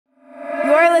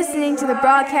listening to the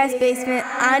Broadcast Basement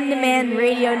On Demand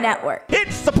Radio Network.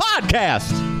 It's the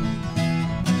podcast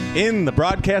in the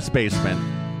Broadcast Basement.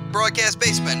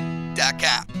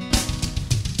 BroadcastBasement.com.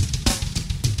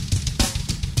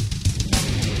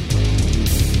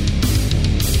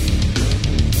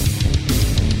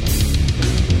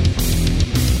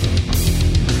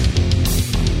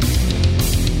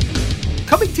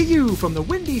 Coming to you from the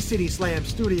Windy City Slam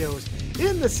studios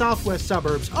in the southwest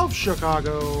suburbs of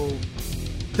Chicago,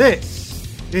 this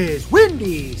is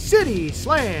Windy City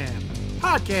Slam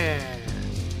Podcast.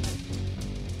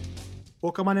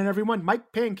 Welcome on in, everyone.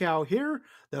 Mike Pankow here,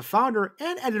 the founder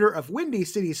and editor of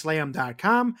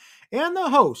WindyCitySlam.com and the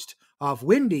host of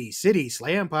Windy City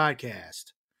Slam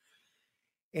Podcast.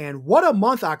 And what a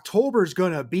month October is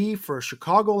going to be for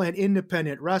Chicagoland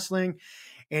independent wrestling.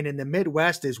 And in the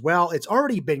Midwest as well. It's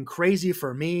already been crazy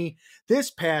for me. This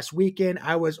past weekend,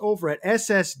 I was over at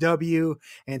SSW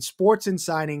and Sports and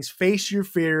Signings Face Your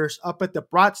Fears up at the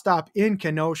Brat Stop in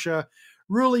Kenosha.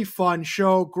 Really fun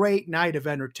show, great night of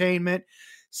entertainment.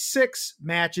 6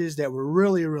 matches that were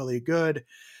really, really good.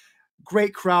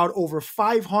 Great crowd, over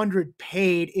 500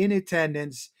 paid in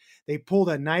attendance. They pulled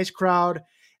a nice crowd.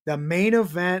 The main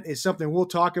event is something we'll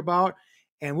talk about.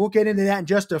 And we'll get into that in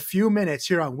just a few minutes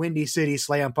here on Windy City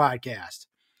Slam Podcast.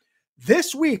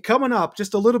 This week, coming up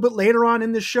just a little bit later on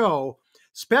in the show,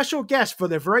 special guest for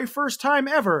the very first time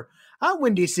ever on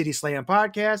Windy City Slam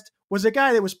Podcast was a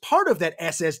guy that was part of that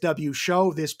SSW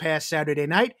show this past Saturday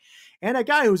night, and a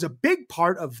guy who's a big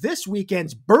part of this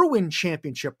weekend's Berwyn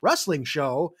Championship Wrestling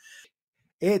show.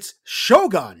 It's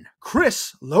Shogun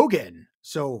Chris Logan.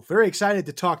 So very excited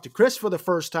to talk to Chris for the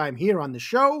first time here on the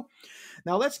show.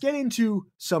 Now let's get into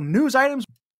some news items.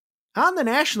 On the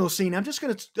national scene, I'm just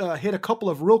going to hit a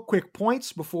couple of real quick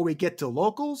points before we get to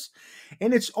locals.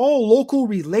 And it's all local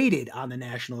related on the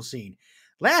national scene.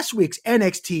 Last week's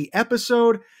NXT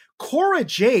episode, Cora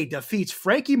Jade defeats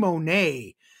Frankie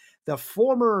Monet, the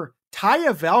former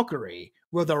Taya Valkyrie,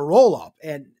 with a roll-up.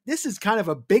 And this is kind of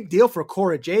a big deal for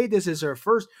Cora Jade. This is her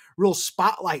first real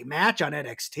spotlight match on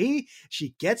NXT.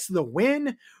 She gets the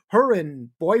win. Her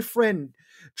and boyfriend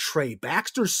Trey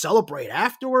Baxter celebrate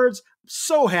afterwards.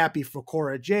 So happy for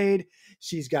Cora Jade.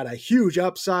 She's got a huge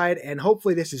upside, and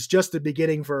hopefully this is just the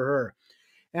beginning for her.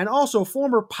 And also,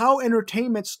 former POW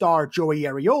Entertainment star Joey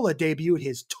Areola debuted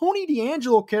his Tony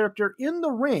D'Angelo character in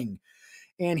the ring.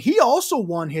 And he also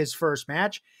won his first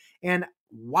match. And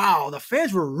wow, the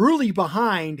fans were really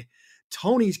behind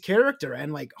Tony's character,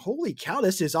 and like, holy cow,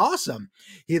 this is awesome.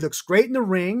 He looks great in the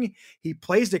ring. He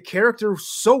plays the character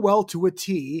so well to a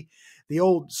T, the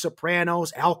old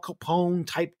Sopranos, Al Capone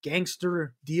type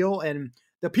gangster deal, and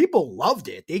the people loved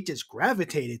it. They just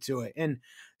gravitated to it, and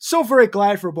so very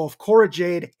glad for both Cora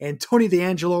Jade and Tony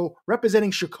D'Angelo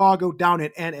representing Chicago down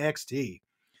at NXT.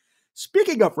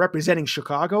 Speaking of representing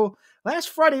Chicago, last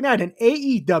Friday night in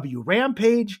AEW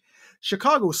Rampage,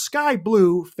 Chicago Sky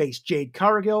Blue faced Jade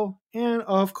Cargill, and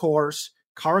of course,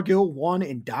 Cargill won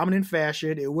in dominant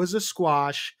fashion. It was a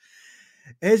squash,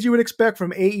 as you would expect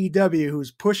from AEW,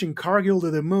 who's pushing Cargill to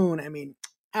the moon.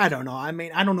 I don't know. I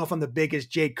don't know if I'm the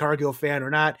biggest Jade Cargill fan or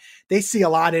not. They see a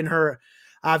lot in her.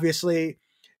 Obviously,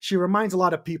 she reminds a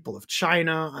lot of people of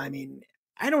Chyna.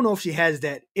 I don't know if she has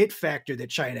that it factor that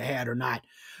Chyna had or not,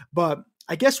 but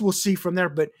I guess we'll see from there.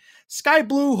 But Sky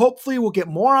Blue hopefully will get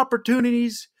more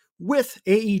opportunities with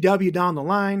AEW down the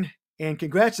line. And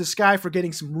congrats to Sky for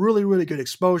getting some really, really good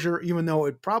exposure, even though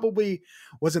it probably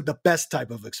wasn't the best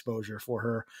type of exposure for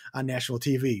her on national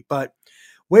TV. But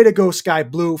way to go, Sky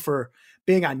Blue, for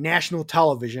being on national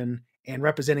television and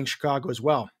representing Chicago as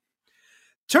well.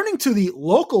 Turning to the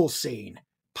local scene,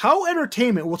 POW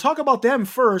Entertainment, we'll talk about them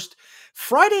first.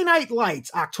 Friday Night Lights,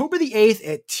 October the 8th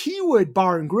at T-Wood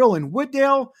Bar and Grill in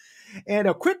Wooddale. And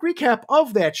a quick recap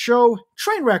of that show,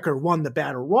 Trainwrecker won the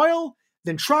Battle Royal,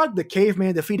 then Trog the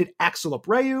Caveman defeated Axel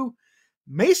Abreu,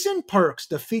 Mason Perks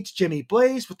defeats Jimmy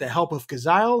Blaze with the help of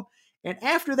Kazile, and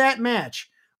after that match,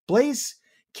 Blaze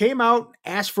came out,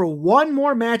 asked for one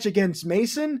more match against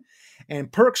Mason, and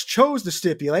Perks chose the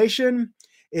stipulation.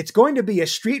 It's going to be a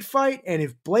street fight, and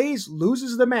if Blaze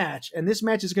loses the match, and this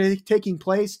match is going to be taking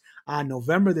place on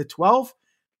November the 12th,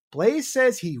 Blaze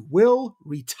says he will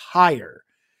retire.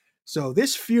 So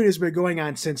this feud has been going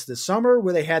on since the summer,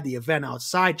 where they had the event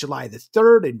outside July the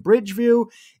 3rd in Bridgeview.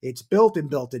 It's built and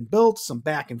built and built, some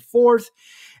back and forth.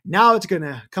 Now it's going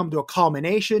to come to a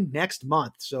culmination next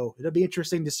month. So it'll be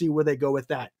interesting to see where they go with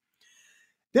that.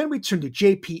 Then we turn to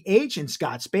JPH and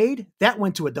Scott Spade. That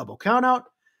went to a double countout.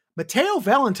 Mateo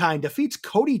Valentine defeats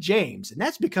Cody James, and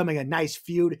that's becoming a nice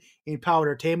feud in POW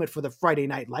Entertainment for the Friday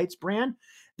Night Lights brand.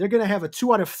 They're going to have a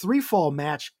 2 out of 3 fall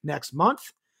match next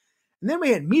month. And then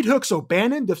we had Meat Hooks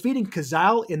O'Bannon defeating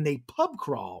Kazal in the pub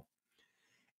crawl.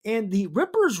 And the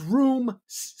Ripper's Room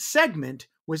segment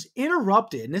was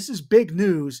interrupted, and this is big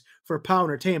news for POW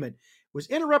Entertainment, was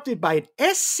interrupted by an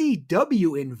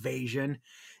SCW invasion,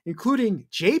 including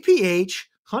JPH,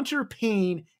 Hunter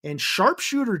Payne, and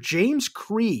sharpshooter James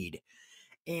Creed.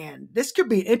 And this could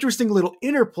be an interesting little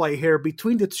interplay here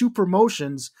between the two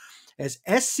promotions as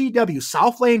SCW,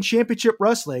 Southland Championship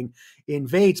Wrestling,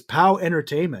 invades POW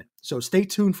Entertainment. So stay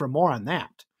tuned for more on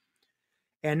that.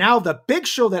 And now the big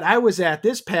show that I was at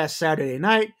this past Saturday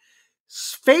night,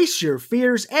 Face Your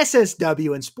Fears,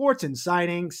 SSW, and Sports and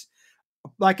Signings.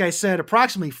 Like I said,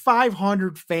 approximately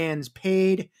 500 fans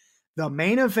paid. The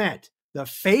main event, the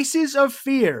Faces of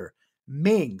Fear,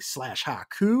 Ming /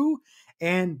 Haku,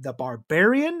 and the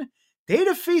Barbarian. They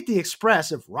defeat the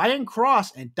Express of Ryan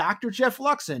Cross and Dr. Jeff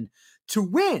Luxon to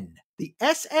win the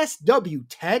SSW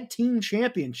Tag Team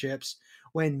Championships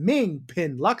when Ming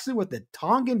pinned Luxon with the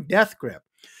Tongan Death Grip.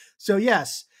 So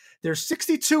yes, they're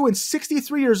 62 and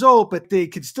 63 years old, but they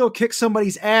could still kick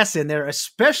somebody's ass in there,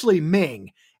 especially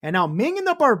Ming. And now Ming and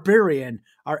the Barbarian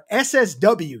are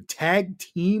SSW Tag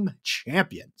Team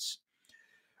Champions.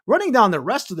 Running down the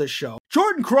rest of the show,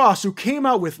 Jordan Cross, who came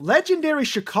out with legendary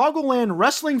Chicagoland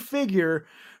wrestling figure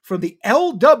from the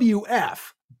LWF,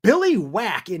 Billy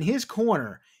Whack, in his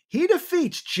corner. He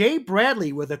defeats Jay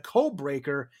Bradley with a code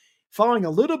breaker, following a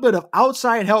little bit of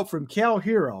outside help from Cal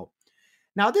Hero.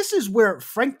 Now, this is where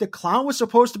Frank the Clown was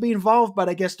supposed to be involved, but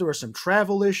I guess there were some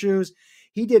travel issues.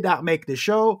 He did not make the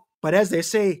show, but as they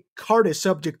say, card is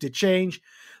subject to change.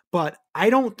 But I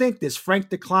don't think this Frank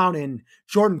the Clown and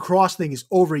Jordan Cross thing is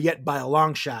over yet by a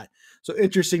long shot. So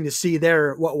interesting to see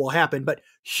there what will happen. But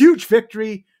huge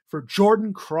victory for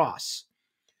Jordan Cross.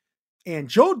 And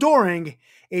Joe Doring,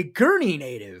 a Gurney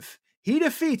native, he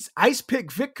defeats Ice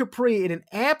Pick Vic Capri in an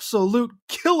absolute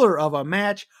killer of a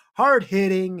match.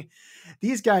 Hard-hitting.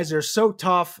 These guys are so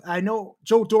tough. I know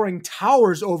Joe Doring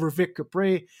towers over Vic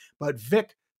Capri, but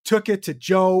Vic took it to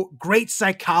Joe. Great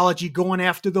psychology, going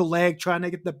after the leg, trying to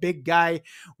get the big guy,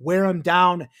 wear him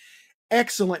down.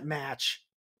 Excellent match.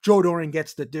 Joe Doring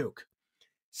gets the Duke.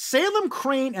 Salem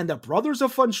Crane and the Brothers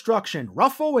of Funstruction,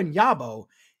 Ruffo and Yabo,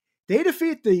 they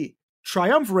defeat the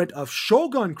triumvirate of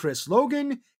Shogun Chris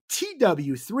Logan,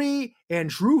 TW3, and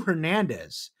Drew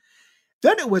Hernandez.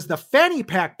 Then it was the Fanny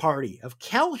Pack Party of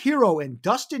Cal Hero and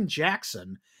Dustin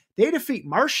Jackson. They defeat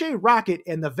Marche Rocket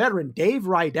and the veteran Dave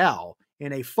Rydell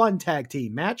in a fun tag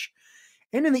team match.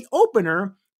 And in the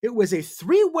opener, it was a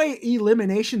three-way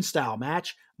elimination style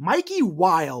match. Mikey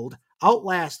Wild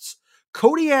outlasts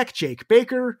Kodiak Jake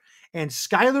Baker and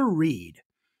Skylar Reed.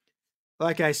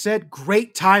 Like I said,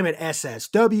 great time at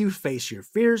SSW. Face Your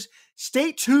Fears.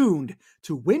 Stay tuned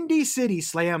to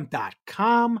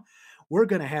WindyCitySlam.com. We're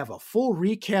going to have a full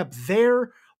recap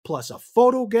there, plus a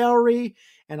photo gallery,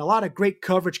 and a lot of great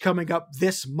coverage coming up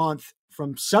this month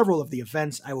from several of the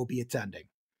events I will be attending.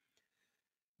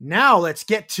 Now let's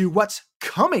get to what's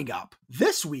coming up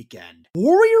this weekend.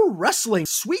 Warrior Wrestling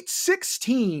Sweet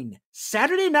 16,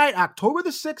 Saturday night, October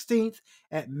the 16th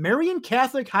at Marian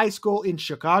Catholic High School in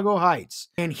Chicago Heights.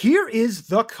 And here is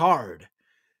the card.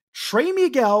 Trey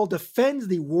Miguel defends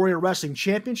the Warrior Wrestling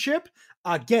Championship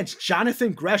against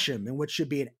Jonathan Gresham, in which should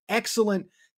be an excellent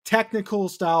technical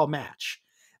style match.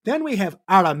 Then we have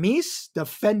Aramis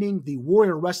defending the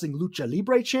Warrior Wrestling Lucha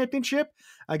Libre Championship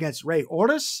against Ray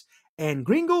Ortiz and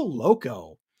Gringo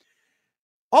Loco.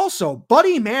 Also,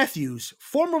 Buddy Matthews,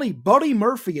 formerly Buddy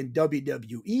Murphy in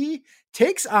WWE,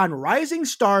 takes on rising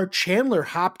star Chandler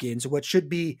Hopkins, which should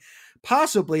be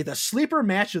possibly the sleeper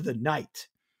match of the night.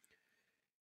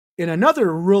 In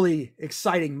another really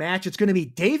exciting match, it's going to be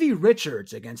Davey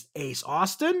Richards against Ace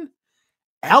Austin.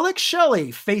 Alex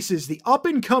Shelley faces the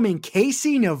up-and-coming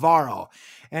Casey Navarro.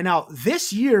 And now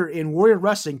this year in Warrior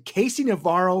Wrestling, Casey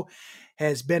Navarro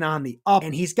has been on the up,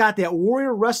 and he's got that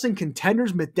Warrior Wrestling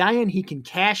Contenders medallion he can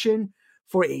cash in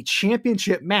for a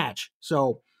championship match.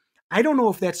 So I don't know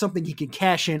if that's something he can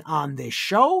cash in on this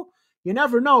show. You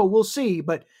never know. We'll see.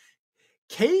 But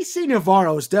Casey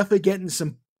Navarro is definitely getting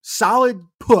some solid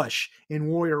push in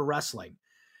Warrior Wrestling.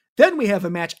 Then we have a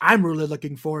match I'm really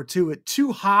looking forward to with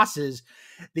two Hosses,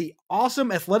 the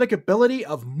awesome athletic ability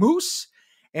of Moose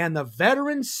and the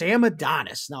veteran Sam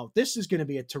Adonis. Now, this is going to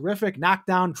be a terrific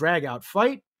knockdown, drag-out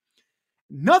fight.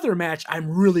 Another match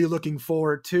I'm really looking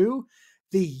forward to,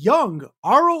 the young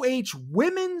ROH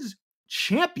Women's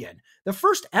Champion, the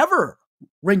first ever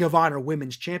Ring of Honor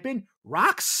Women's Champion,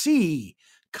 Roxy,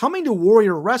 coming to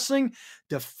Warrior Wrestling,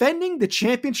 defending the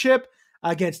championship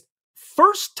against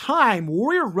first-time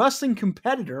Warrior Wrestling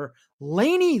competitor,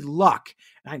 Lainey Luck.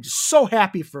 And I'm just so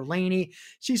happy for Lainey.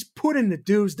 She's putting the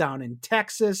dues down in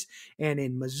Texas and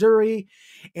in Missouri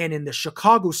and in the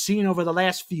Chicago scene over the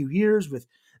last few years with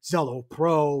Zello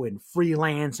Pro and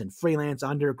Freelance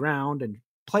Underground and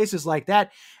places like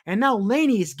that. And now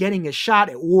Lainey is getting a shot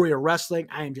at Warrior Wrestling.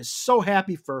 I am just so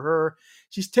happy for her.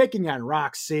 She's taking on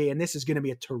Roxy, and this is going to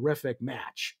be a terrific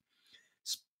match.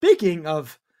 Speaking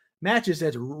of matches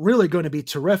that's really going to be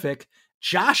terrific,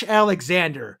 Josh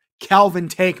Alexander, Calvin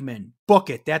Tankman,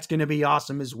 book it. That's going to be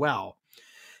awesome as well.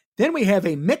 Then we have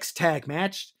a mixed tag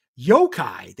match,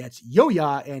 Yokai, that's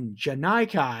Yoya and Janai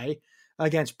Kai,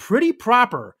 against Pretty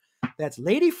Proper, that's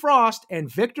Lady Frost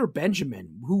and Victor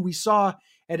Benjamin, who we saw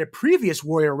at a previous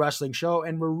Warrior Wrestling show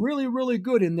and were really, really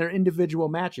good in their individual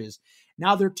matches.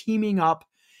 Now they're teaming up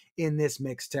in this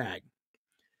mixed tag.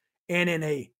 And in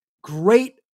a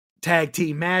great tag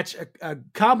team match, a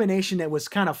combination that was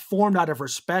kind of formed out of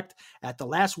respect at the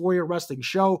last Warrior Wrestling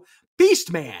show,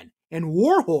 Beastman and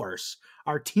Warhorse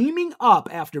are teaming up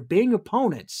after being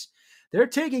opponents. They're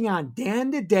taking on Dan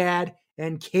the Dad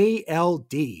and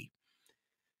KLD.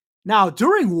 Now,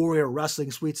 during Warrior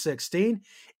Wrestling Sweet 16,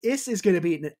 this is going to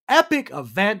be an epic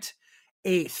event,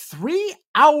 a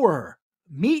 3-hour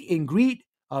meet and greet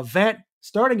event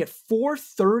starting at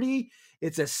 4:30.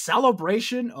 It's a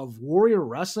celebration of Warrior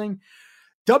Wrestling.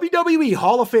 WWE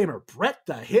Hall of Famer Bret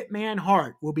the Hitman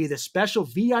Hart will be the special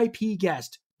VIP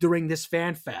guest during this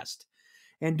fan fest.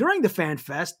 And during the fan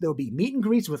fest, there'll be meet and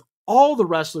greets with all the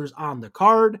wrestlers on the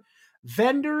card,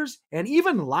 vendors, and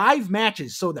even live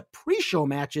matches. So the pre-show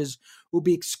matches will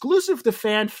be exclusive to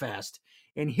Fan Fest.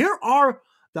 And here are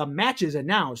the matches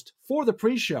announced for the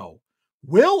pre-show.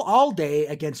 Will Allday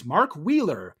against Mark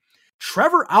Wheeler.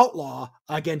 Trevor Outlaw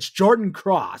against Jordan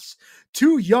Cross.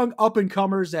 Two young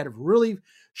up-and-comers that have really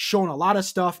shown a lot of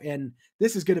stuff, and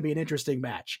this is going to be an interesting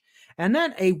match. And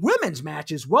then a women's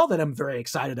match as well that I'm very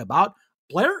excited about.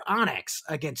 Blair Onyx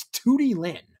against Tootie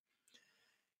Lynn.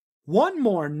 One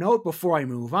more note before I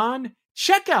move on.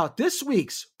 Check out this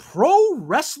week's Pro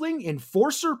Wrestling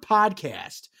Enforcer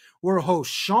podcast, where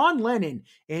host Sean Lennon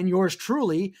and yours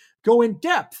truly go in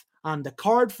depth on the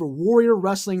card for Warrior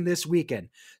Wrestling this weekend.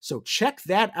 So check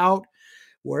that out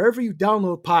wherever you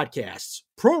download podcasts.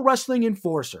 Pro Wrestling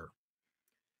Enforcer.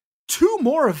 Two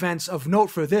more events of note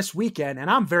for this weekend,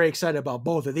 and I'm very excited about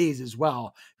both of these as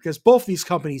well, because both these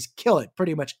companies kill it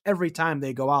pretty much every time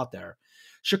they go out there.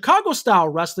 Chicago Style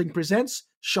Wrestling presents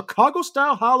Chicago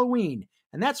Style Halloween,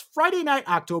 and that's Friday night,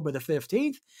 October the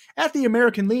 15th, at the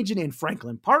American Legion in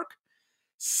Franklin Park.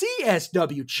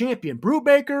 CSW Champion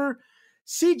Brubaker,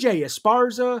 CJ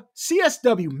Esparza,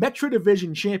 CSW Metro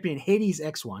Division Champion Hades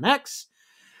X1X,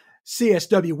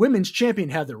 CSW Women's Champion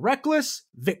Heather Reckless,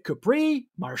 Vic Capri,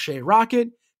 Marche Rocket,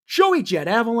 Joey Jet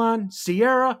Avalon,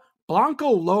 Sierra,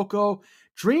 Blanco Loco,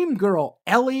 Dream Girl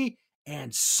Ellie,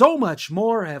 and so much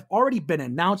more have already been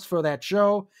announced for that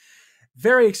show.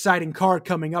 Very exciting card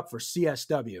coming up for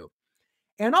CSW.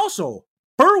 And also,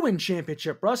 Berwyn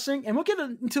Championship Wrestling, and we'll get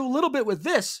into a little bit with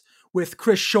this with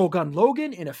Chris Shogun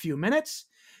Logan in a few minutes.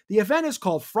 The event is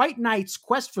called Fright Night's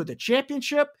Quest for the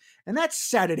Championship, and that's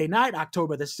Saturday night,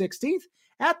 October the 16th,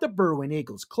 at the Berwyn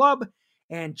Eagles Club.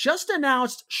 And just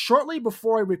announced shortly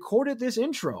before I recorded this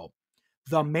intro,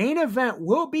 the main event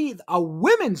will be a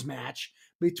women's match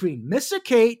between Missa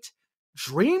Kate,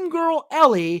 Dream Girl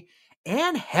Ellie,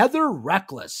 and Heather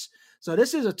Reckless. So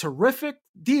this is a terrific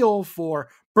deal for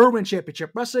Berwyn Championship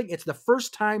Wrestling. It's the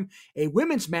first time a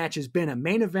women's match has been a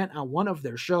main event on one of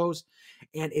their shows,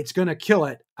 and it's going to kill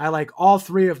it. I like all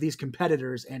three of these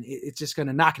competitors, and it's just going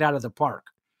to knock it out of the park.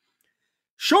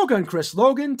 Shogun Chris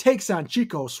Logan takes on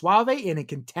Chico Suave in a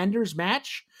contenders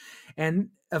match, and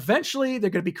eventually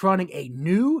they're going to be crowning a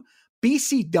new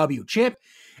BCW champ,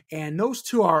 and those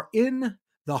two are in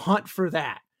the hunt for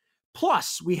that.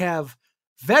 Plus, we have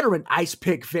veteran Ice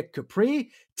Pick Vic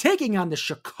Capri taking on the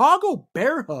Chicago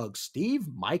Bear Hug Steve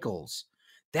Michaels.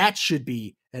 That should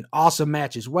be an awesome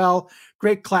match as well.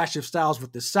 Great clash of styles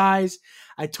with the size.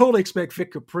 I totally expect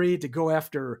Vic Capri to go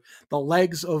after the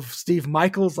legs of Steve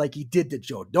Michaels like he did to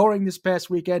Joe Doring this past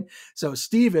weekend. So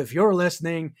Steve, if you're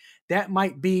listening, that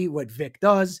might be what Vic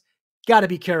does. Got to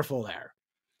be careful there.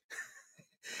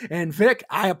 And Vic,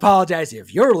 I apologize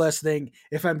if you're listening,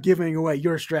 if I'm giving away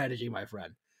your strategy, my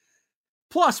friend.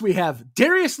 Plus, we have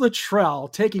Darius Luttrell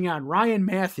taking on Ryan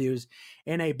Matthews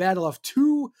in a battle of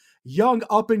two young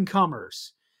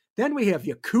up-and-comers. Then we have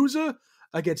Yakuza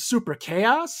against Super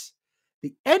Chaos,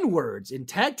 the N-Words in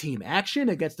tag team action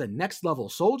against the Next Level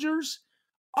Soldiers,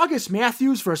 August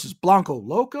Matthews versus Blanco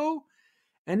Loco,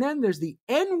 and then there's the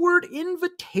N-Word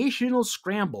Invitational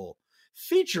Scramble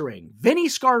featuring Vinny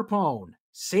Scarpone,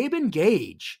 Sabin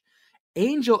Gage,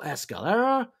 Angel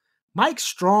Escalera, Mike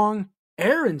Strong,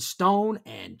 Aaron Stone,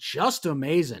 and Just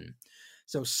Amazing.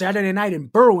 So Saturday night in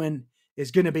Berwyn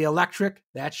is going to be electric.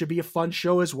 That should be a fun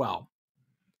show as well.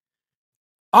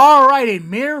 All right, in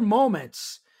mere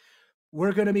moments,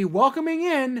 we're going to be welcoming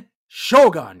in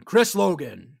Shogun Chris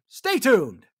Logan. Stay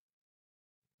tuned.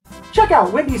 Check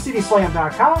out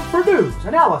WindyCitySlam.com for news,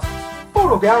 analysis,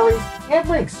 photo galleries, and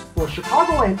links for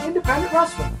Chicago and independent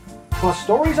wrestling, plus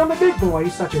stories on the big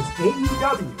boys such as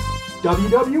AEW,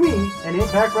 WWE, and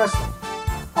Impact Wrestling.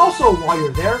 Also, while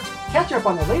you're there, catch up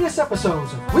on the latest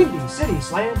episodes of Windy City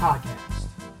Slam Podcast.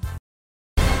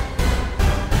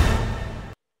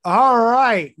 All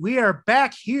right, we are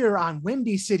back here on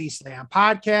Windy City Slam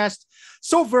Podcast.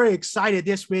 So very excited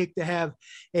this week to have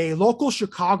a local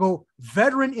Chicago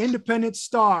veteran independent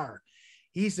star.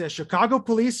 He's a Chicago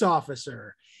police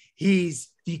officer. He's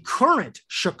the current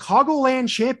Chicagoland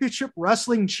Championship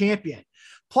Wrestling champion.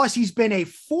 Plus, he's been a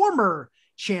former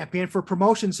champion for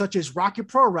promotions such as Rocket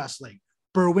Pro Wrestling,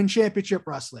 Berwyn Championship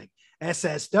Wrestling,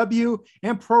 SSW,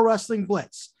 and Pro Wrestling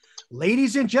Blitz.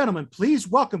 Ladies and gentlemen, please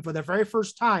welcome for the very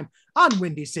first time on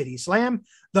Windy City Slam,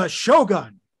 the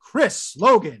Shogun, Chris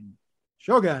Logan.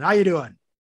 Shogun, how you doing?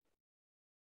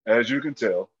 As you can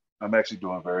tell, I'm actually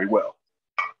doing very well.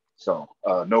 So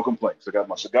no complaints. I got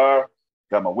my cigar,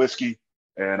 got my whiskey,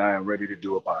 and I am ready to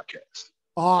do a podcast.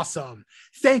 Awesome.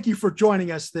 Thank you for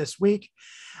joining us this week.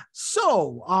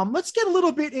 So let's get a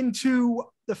little bit into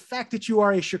the fact that you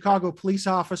are a Chicago police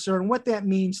officer and what that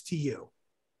means to you.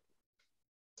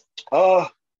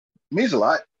 Means a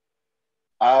lot.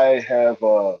 I have,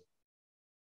 I've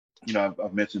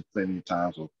mentioned plenty of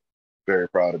times, I'm very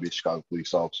proud to be a Chicago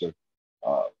police officer.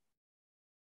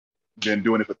 Been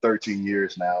doing it for 13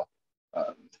 years now.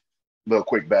 Little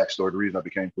quick backstory. The reason I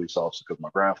became a police officer because my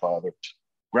grandfather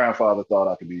thought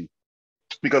I could be,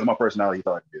 because of my personality, he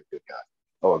thought I could be a good guy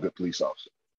or a good police officer.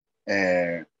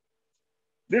 And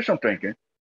did some thinking.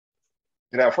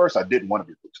 And at first I didn't want to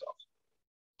be a police officer.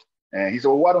 And he said,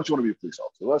 well, why don't you want to be a police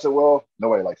officer? Well, I said, well,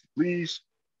 nobody likes the police.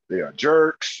 They are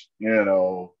jerks.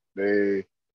 They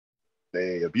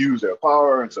abuse their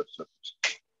power and such.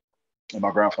 And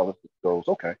my grandfather goes,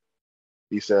 okay.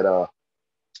 He said,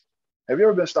 have you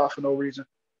ever been stopped for no reason? I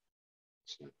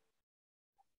said,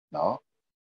 no.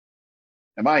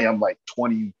 And I'm like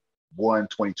 21,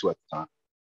 22 at the time.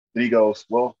 Then he goes,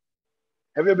 well,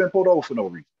 have you ever been pulled over for no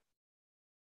reason?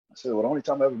 I said, well, the only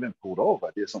time I've ever been pulled over,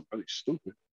 I did something really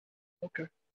stupid. Okay.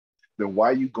 Then why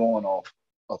are you going off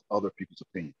of other people's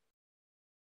opinion?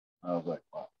 I was like,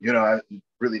 wow. I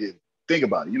really didn't think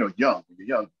about it. Young. When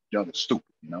you're young and stupid,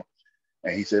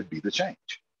 And he said, be the change.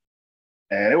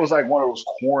 And it was like one of those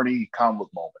corny comic book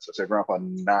moments. I said, Grandpa,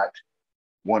 not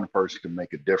one person can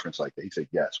make a difference like that. He said,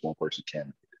 yes, one person can make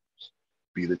a difference.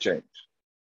 Be the change.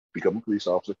 Become a police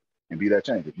officer and be that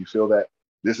change. If you feel that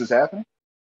this is happening,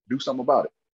 do something about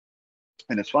it.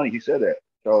 And it's funny, he said that.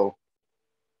 So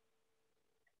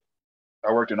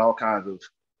I worked in all kinds of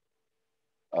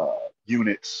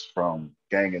units, from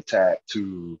gang attack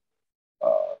to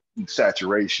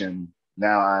saturation.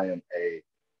 Now I am a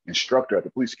instructor at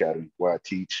the police academy where I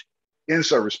teach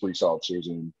in-service police officers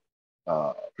in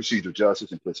procedural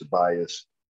justice, implicit bias,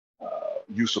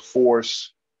 use of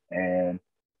force, and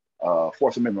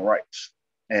Fourth Amendment rights.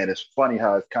 And it's funny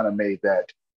how it's kind of made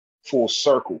that full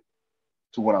circle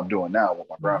to what I'm doing now, what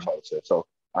my grandfather said. So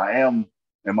I am,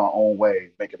 in my own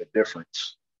way, making a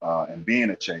difference and being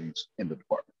a change in the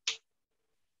department.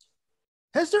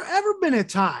 Has there ever been a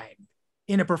time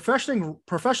in a professional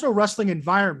wrestling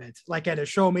environment, like at a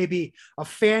show, maybe a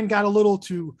fan got a little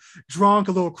too drunk,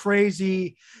 a little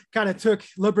crazy, kind of took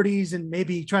liberties and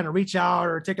maybe trying to reach out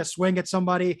or take a swing at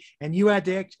somebody, and you had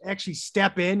to actually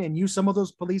step in and use some of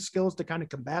those police skills to kind of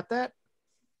combat that?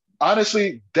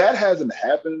 Honestly, that hasn't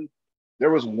happened.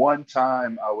 There was one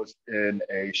time I was in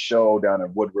a show down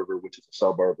in Wood River, which is a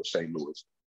suburb of St. Louis,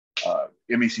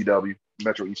 MECW,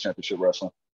 Metro East Championship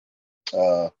Wrestling.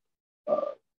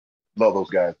 Love those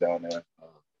guys down there.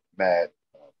 Matt,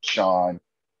 Sean,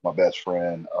 my best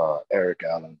friend, Eric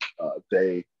Allen.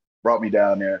 They brought me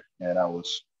down there, and I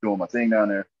was doing my thing down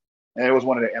there. And it was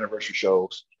one of their anniversary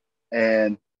shows.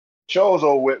 And show was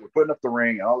over with. We're putting up the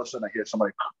ring, and all of a sudden I hear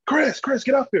somebody, Chris,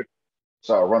 get up here.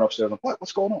 So I run upstairs. I'm like,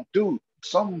 what's going on? Dude,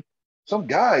 some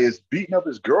guy is beating up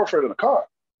his girlfriend in a car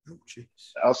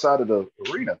outside of the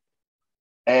arena.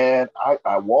 And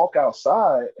I walk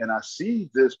outside and I see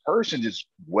this person just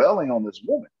wailing on this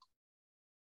woman.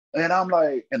 And I'm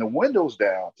like, and the window's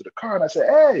down to the car. And I said,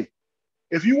 hey,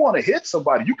 if you want to hit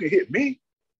somebody, you can hit me.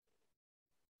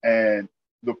 And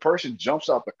the person jumps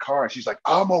out the car and she's like,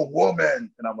 "I'm a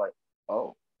woman," and I'm like,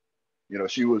 "Oh,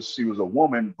 she was a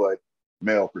woman, but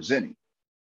male presenting."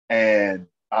 And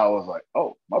I was like,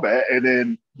 "Oh, my bad." And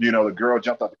then the girl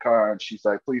jumped out the car and she's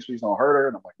like, "Please, please don't hurt her."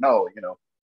 And I'm like, "No,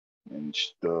 And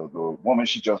the woman,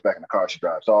 she jumps back in the car, she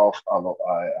drives off.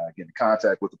 I get in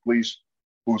contact with the police,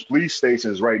 whose police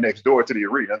station is right next door to the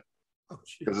arena,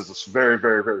 because it's a very,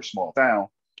 very, very small town.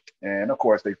 And of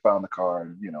course, they found the car,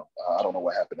 and I don't know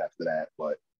what happened after that,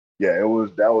 but yeah,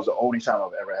 that was the only time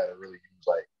I've ever had to really use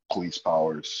like police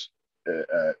powers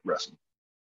at wrestling.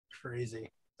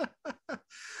 Crazy.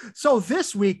 So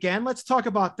this weekend, let's talk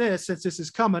about this since this is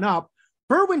coming up.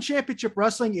 Berwyn Championship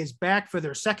Wrestling is back for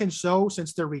their second show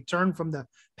since their return from the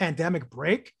pandemic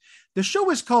break. The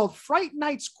show is called Fright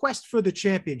Night's Quest for the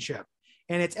Championship,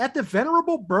 and it's at the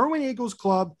venerable Berwyn Eagles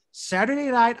Club,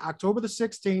 Saturday night, October the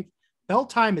 16th. Bell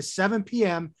time is 7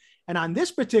 p.m. And on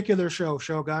this particular show,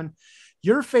 Shogun,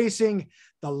 you're facing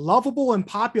the lovable and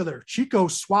popular Chico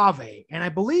Suave. And I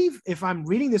believe, if I'm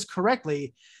reading this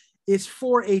correctly, it's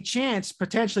for a chance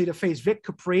potentially to face Vic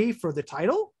Capri for the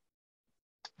title?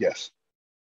 Yes.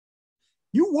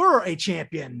 You were a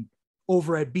champion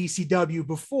over at BCW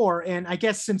before, and I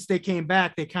guess since they came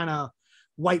back, they kind of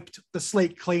wiped the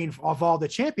slate clean of all the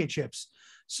championships.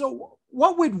 So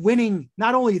what would winning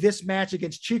not only this match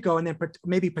against Chico and then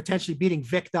maybe potentially beating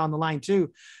Vic down the line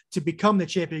too, to become the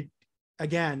champion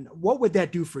again, what would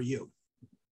that do for you?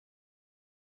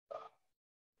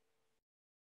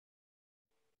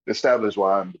 Establish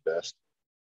why I'm the best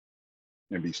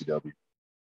in BCW.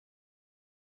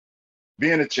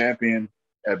 Being a champion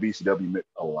at BCW meant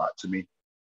a lot to me.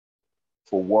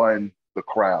 For one, the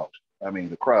crowd. I mean,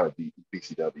 the crowd at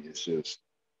BCW is just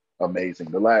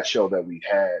amazing. The last show that we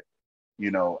had,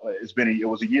 it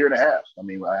was a year and a half. I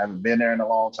mean, I haven't been there in a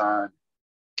long time.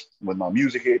 When my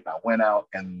music hit, I went out,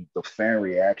 and the fan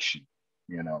reaction,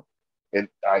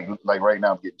 I like right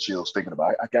now I'm getting chills thinking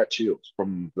about it. I got chills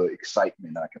from the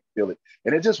excitement. I can feel it.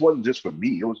 And it just wasn't just for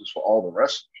me. It was just for all the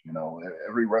wrestlers.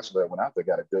 Every wrestler that went out there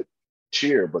got a good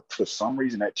cheer, but for some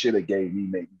reason that cheer they gave me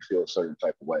made me feel a certain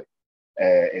type of way,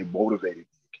 and it motivated me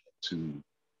to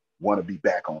want to be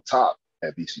back on top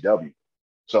at BCW.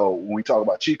 So when we talk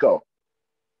about Chico,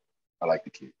 I like the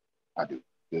kid. I do.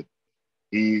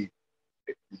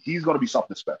 He's going to be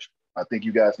something special. I think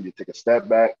you guys need to take a step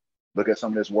back, look at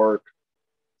some of this work,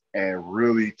 and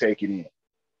really take it in,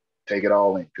 take it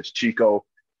all in. Because Chico,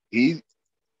 he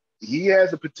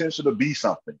has the potential to be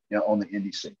something on the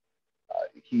indie scene.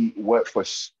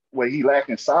 What he lacked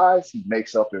in size, he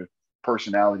makes up in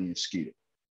personality and skill.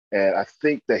 And I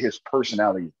think that his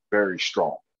personality is very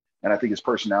strong. And I think his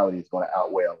personality is going to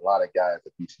outweigh a lot of guys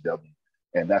at BCW.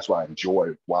 And that's why I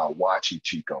enjoy while watching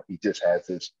Chico. He just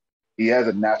has he has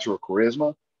a natural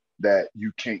charisma that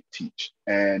you can't teach.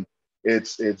 And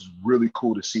it's really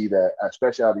cool to see that,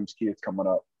 especially out of these kids coming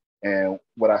up. And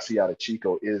what I see out of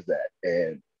Chico is that.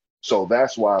 And so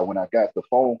that's why when I got the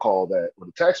phone call or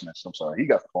the text message, I'm sorry, he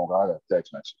got the phone call, I got the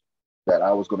text message, that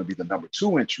I was going to be the number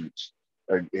 2 entrance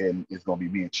and it's going to be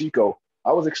me and Chico,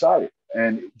 I was excited.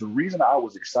 And the reason I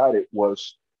was excited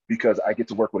was because I get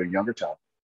to work with a younger talent,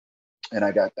 and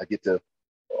I get to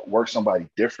work somebody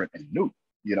different and new.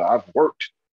 I've worked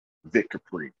Vic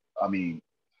Capri. I mean,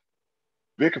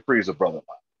 Vic Capri is a brother of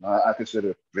mine. I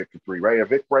consider Vic Capri, right? If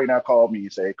Vic right now called me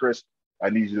and say, "Hey, Chris, I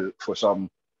need you for something.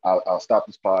 I'll stop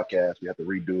this podcast. We have to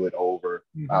redo it over.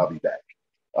 Mm-hmm. I'll be back."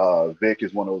 Vic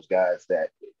is one of those guys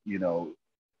that,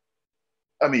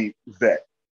 vet.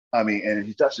 And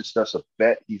he's just a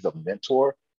vet. He's a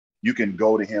mentor. You can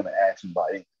go to him and ask him about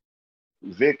anything.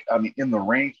 Vic, in the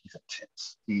ring, he's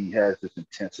intense. He has this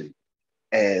intensity.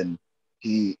 And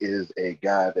he is a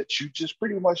guy that you just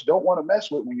pretty much don't want to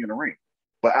mess with when you're in the ring.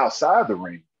 But outside the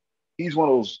ring, he's one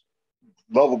of those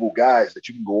lovable guys that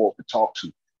you can go up and talk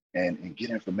to and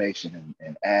get information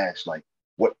and ask, like,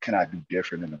 what can I do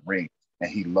different in the ring? And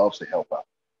he loves to help out.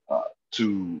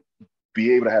 To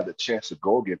be able to have the chance to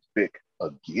go against Vic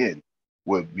again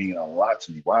would mean a lot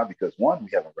to me. Why? Because one,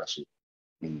 we haven't wrestled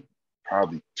in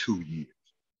probably 2 years.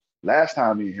 Last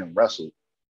time me and him wrestled,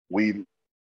 we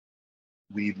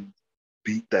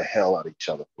beat the hell out of each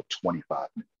other for 25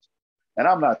 minutes. And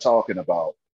I'm not talking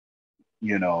about,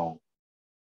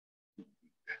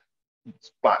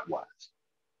 spot-wise.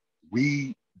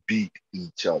 We beat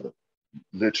each other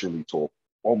literally to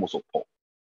almost a pulp,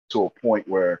 to a point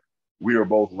where we were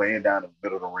both laying down in the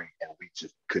middle of the ring and we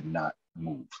just could not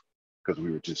move because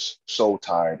we were just so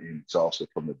tired and exhausted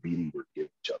from the beating we were giving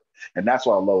each other. And that's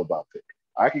what I love about Vic.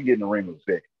 I can get in the ring with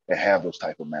Vic and have those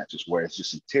type of matches where it's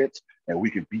just intense and we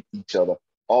can beat each other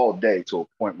all day to a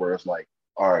point where it's like,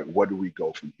 all right, where do we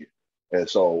go from here? And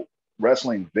so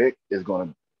wrestling Vic is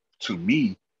going to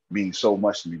me, mean so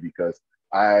much to me because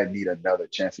I need another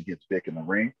chance against Vic in the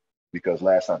ring because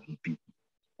last time he beat me.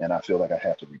 And I feel like I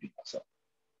have to redeem myself.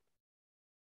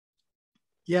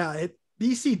 Yeah,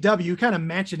 BCW, you kind of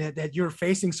mentioned it, that you're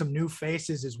facing some new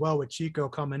faces as well with Chico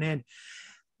coming in.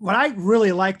 What I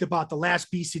really liked about the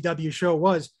last BCW show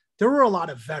was there were a lot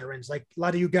of veterans, like a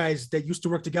lot of you guys that used to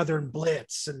work together in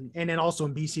Blitz and then also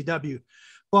in BCW,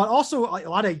 but also a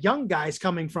lot of young guys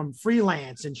coming from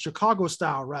freelance and Chicago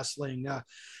style wrestling.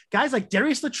 Guys like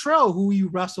Darius Luttrell, who you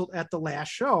wrestled at the last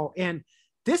show. And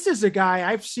this is a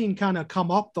guy I've seen kind of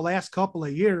come up the last couple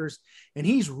of years, and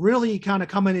he's really kind of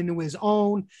coming into his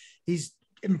own. He's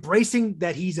embracing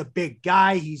that he's a big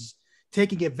guy. He's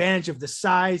taking advantage of the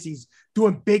size. He's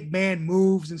doing big man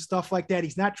moves and stuff like that.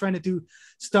 He's not trying to do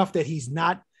stuff that he's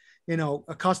not,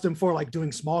 accustomed for, like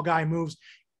doing small guy moves.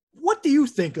 What do you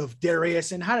think of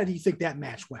Darius, and how do you think that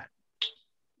match went?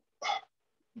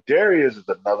 Darius is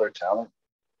another talent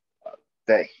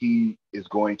that he is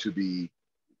going to be.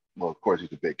 Well, of course,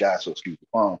 he's a big guy, so excuse the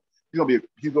pun.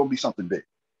 He's gonna be something big.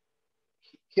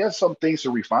 He has some things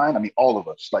to refine. I mean, all of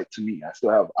us. Like to me,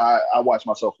 I watch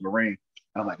myself in the ring,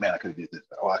 and I'm like, man, I could have did this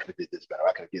better. Oh, I could have did this better.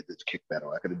 I could have did this kick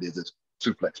better. I could have did this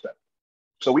suplex better.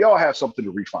 So we all have something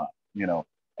to refine,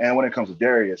 And when it comes to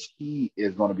Darius, he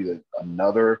is going to be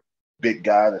another big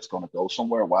guy that's going to go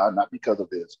somewhere. Why? Not because of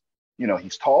his,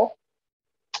 he's tall.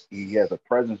 He has a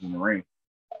presence in the ring.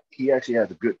 He actually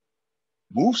has a good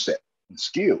moveset and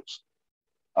skills.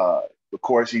 Of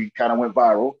course, he kind of went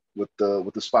viral with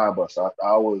the spine buster.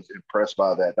 I was impressed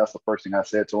by that. That's the first thing I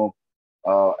said to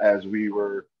him as we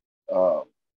were,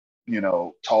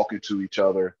 talking to each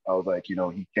other. I was like, he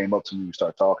came up to me, we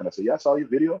started talking. I said, yeah, I saw your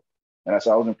video. And I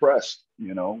said, I was impressed, but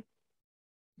you're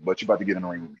about to get in the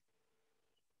ring with me.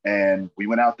 And we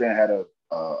went out there and had a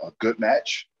good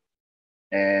match.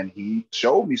 And he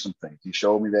showed me some things. He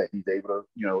showed me that he's able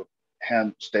to,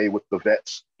 stay with the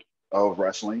vets of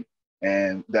wrestling.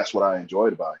 And that's what I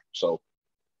enjoyed about him. So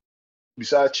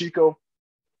besides Chico,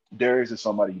 Darius is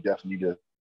somebody you definitely need to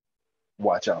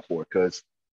watch out for, because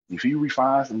if he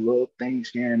refines the little things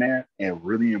here and there and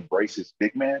really embraces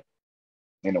big man,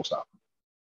 ain't no stopping.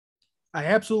 I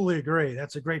absolutely agree.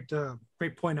 That's a great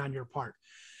point on your part.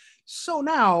 So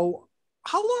now,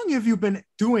 how long have you been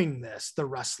doing the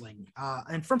wrestling?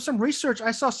 And from some research,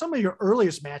 I saw some of your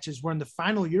earliest matches were in the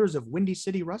final years of Windy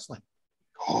City Wrestling.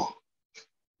 Oh,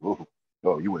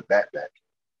 you went back.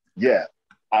 Yeah,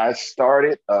 I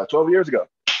started 12 years ago.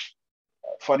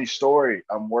 Funny story.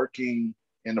 I'm working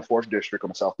in the 4th District on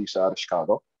the southeast side of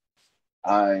Chicago.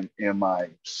 I'm in my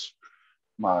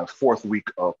 4th week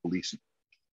of policing.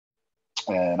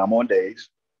 And I'm on days,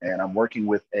 and I'm working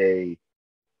with a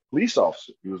police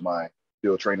officer. He was my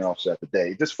field training officer at the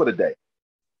day, just for the day.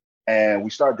 And we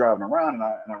started driving around, and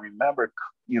I remember,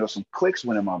 some clicks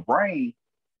went in my brain.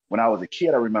 When I was a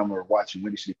kid, I remember watching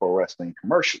Windy City Pro Wrestling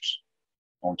commercials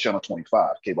on Channel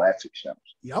 25, cable access channels.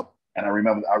 Yep. And I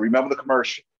remember the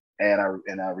commercial, and I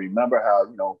remember how,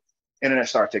 internet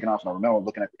started taking off, and I remember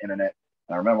looking at the internet,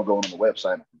 and I remember going on the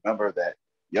website, and I remember that,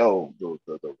 the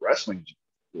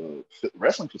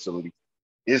wrestling facility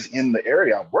is in the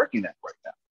area I'm working at right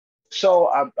now. So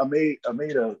I made I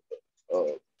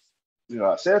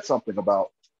said something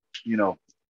about, do you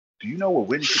know what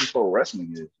Windy City Pro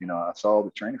Wrestling is? I saw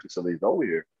the training facilities over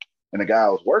here. And the guy I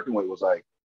was working with was like,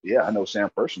 yeah, I know Sam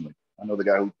personally. I know the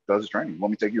guy who does his training. You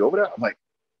want me to take you over there? I'm like,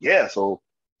 yeah. So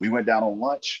we went down on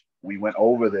lunch. We went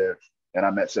over there, and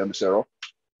I met Sam Macero,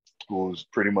 who's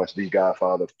pretty much the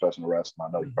godfather of professional wrestling.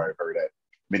 I know you probably heard that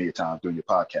many a time doing your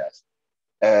podcast.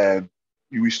 And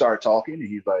we started talking, and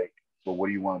he's like, well, what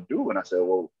do you want to do? And I said,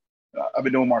 well, I've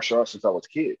been doing martial arts since I was a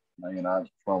kid. I'm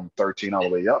from 13 all the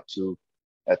way up to,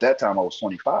 at that time, I was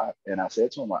 25. And I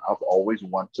said to him, I've always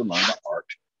wanted to learn the art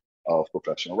of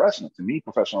professional wrestling. To me,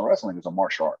 professional wrestling is a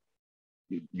martial art.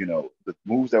 The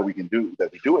moves that we do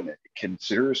in it can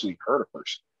seriously hurt a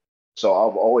person. So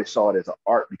I've always saw it as an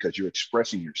art because you're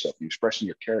expressing yourself, you're expressing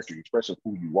your character, you're expressing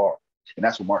who you are. And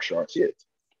that's what martial arts is.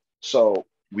 So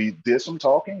we did some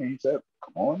talking, and he said,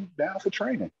 come on down for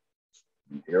training.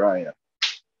 And here I am,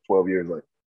 12 years later,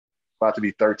 about to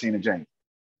be 13 in January.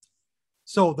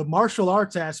 So the martial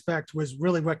arts aspect was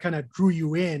really what kind of drew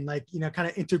you in, kind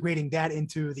of integrating that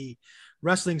into the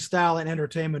wrestling style and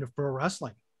entertainment of pro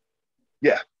wrestling.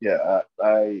 Yeah.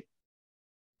 I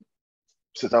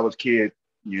since I was a kid,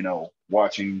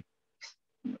 watching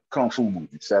kung fu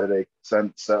movies,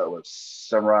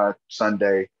 Samurai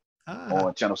Sunday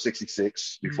on Channel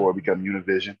 66 before it became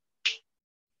Univision.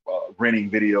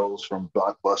 Renting videos from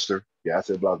Blockbuster. Yeah, I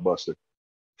said Blockbuster.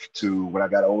 to when I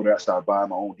got older, I started buying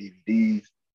my own DVDs.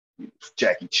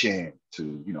 Jackie Chan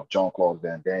to Jean-Claude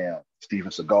Van Damme,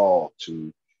 Steven Seagal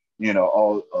to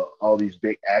all these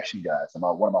big action guys. And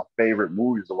one of my favorite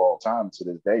movies of all time to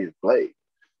this day is Blade.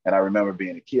 And I remember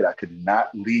being a kid, I could not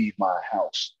leave my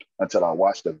house until I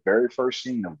watched the very first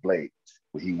scene of Blade,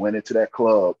 where he went into that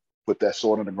club, put that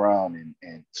sword on the ground,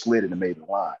 and slid it and made the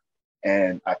line.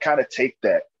 And I kind of take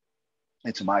that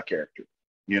into my character.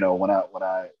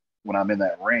 When I'm in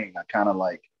that ring, I kind of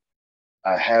like,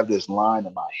 I have this line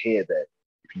in my head that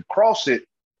if you cross it,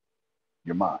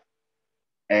 you're mine.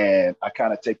 And I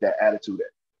kind of take that attitude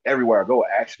everywhere I go,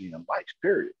 actually in life,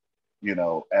 period.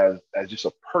 As just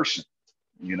a person.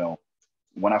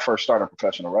 When I first started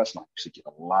professional wrestling, I used to get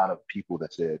a lot of people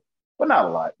that said, but not a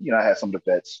lot. I had some of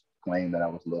the vets claim that I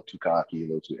was a little too cocky, a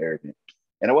little too arrogant.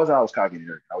 And it wasn't I was cocky and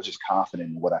arrogant. I was just confident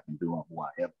in what I can do and who I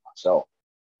am myself.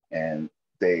 And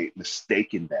they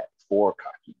mistaken that for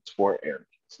cocky, for arrogance.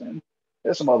 And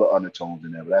there's some other undertones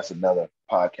in there, but that's another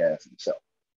podcast in itself.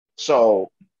 So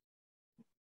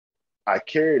I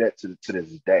carry that to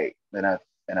this day. And I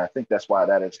think that's why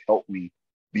that has helped me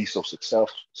be so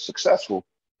successful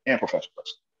in professional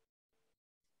wrestling.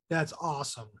 That's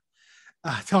awesome.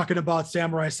 Talking about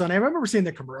Samurai Sunday, I remember seeing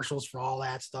the commercials for all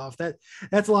that stuff.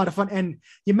 That's a lot of fun. And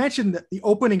you mentioned the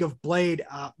opening of Blade.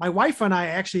 My wife and I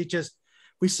actually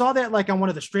we saw that like on one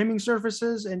of the streaming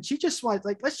services, and she just like,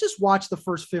 let's just watch the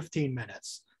first 15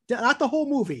 minutes, not the whole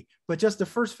movie, but just the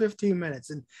first 15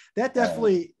 minutes. And that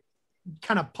definitely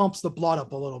kind of pumps the blood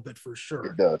up a little bit for sure.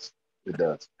 It does.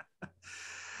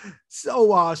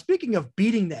 So speaking of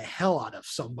beating the hell out of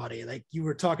somebody, like you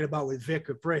were talking about with Vic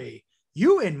Capri,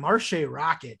 you and Marshe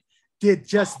Rockett did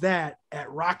just that at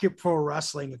Rocket Pro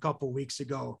Wrestling a couple of weeks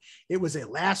ago. It was a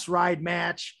last ride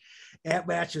match. That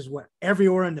match is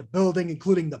everywhere in the building,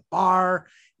 including the bar.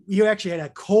 You actually had a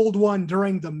cold one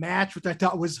during the match, which I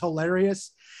thought was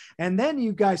hilarious. And then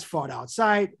you guys fought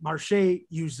outside. Marshe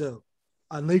used a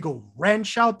illegal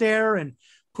wrench out there and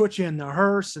put you in the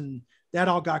hearse, and that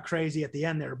all got crazy at the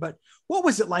end there. But what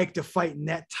was it like to fight in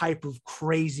that type of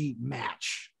crazy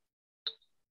match?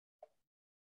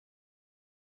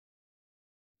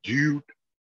 You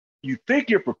think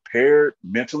you're prepared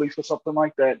mentally for something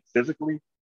like that, physically,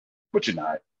 but you're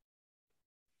not.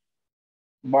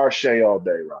 Marshe all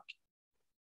day, Rocky.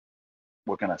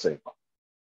 What can I say about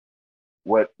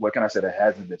it? What can I say that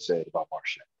hasn't been said about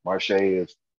Marshe? Marshe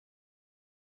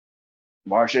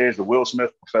is the Will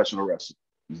Smith professional wrestler.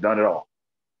 He's done it all.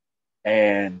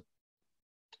 And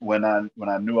when I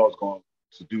knew I was going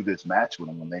to do this match with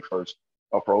him, when they first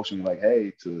approached me like,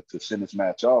 hey, to send this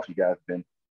match off, you guys have been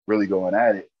really going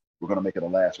at it. We're going to make it a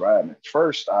last ride match.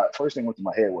 First thing went to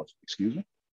my head was, excuse me?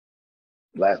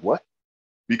 Last what?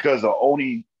 Because the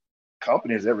only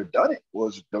company that's ever done it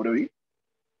was WWE.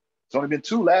 It's only been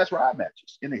 2 last ride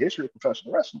matches in the history of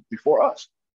professional wrestling before us.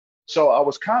 So I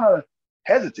was kind of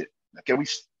hesitant. Can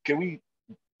we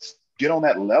get on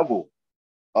that level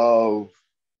of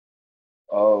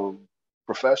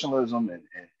professionalism and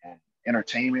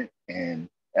entertainment and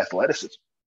athleticism?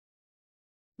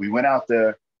 We went out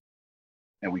there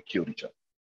and we killed each other.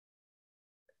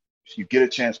 If you get a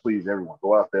chance, please, everyone,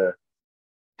 go out there,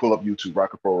 pull up YouTube,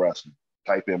 Rocket Pro Wrestling,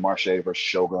 type in Marshe versus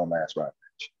Shogun last ride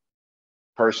match.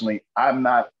 Personally, I'm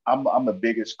the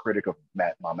biggest critic of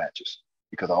my matches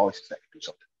because I always say I can do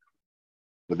something.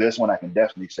 But this one, I can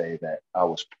definitely say that I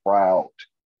was proud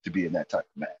to be in that type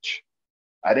of match.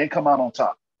 I didn't come out on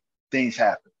top. Things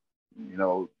happen.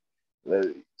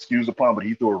 Excuse the pun, but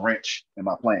he threw a wrench in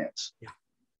my plans. Yeah.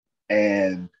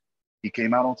 And he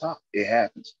came out on top. It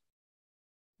happens.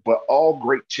 But all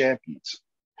great champions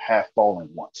have fallen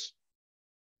once,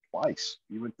 twice,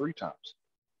 even 3 times.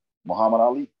 Muhammad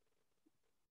Ali.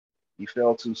 He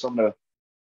fell to some of the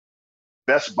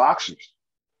best boxers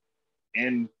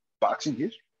in boxing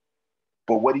history.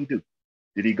 But what did he do?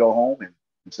 Did he go home and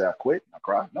say, I quit and I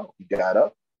cried? No, he got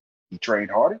up, he trained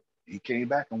harder, he came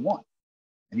back and won.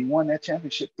 And he won that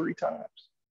championship 3 times.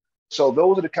 So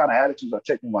those are the kind of attitudes I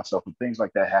take with myself when things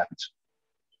like that happen.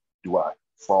 Do I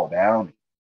fall down and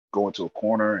go into a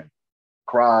corner and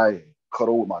cry and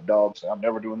cuddle with my dog and say, I'm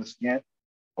never doing this again?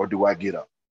 Or do I get up?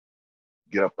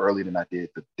 Get up earlier than I did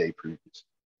the day previous?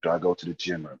 Do I go to the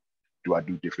gym? Or do I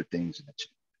do different things in the gym?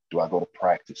 Do I go to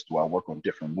practice? Do I work on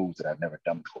different moves that I've never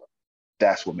done before?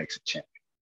 That's what makes a champion.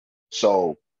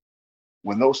 So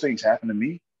when those things happen to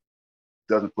me, it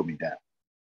doesn't put me down.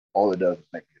 All it does is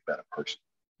make me a better person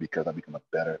because I become a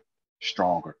better,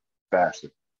 stronger, faster,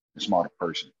 and smarter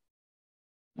person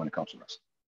when it comes to wrestling.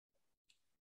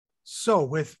 So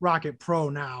with Rocket Pro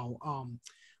now,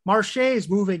 Marche is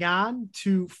moving on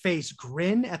to face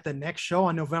Grin at the next show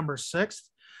on November 6th.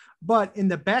 But in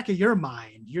the back of your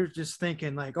mind, you're just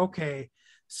thinking like, okay,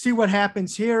 see what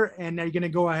happens here. And are you going to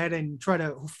go ahead and try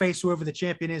to face whoever the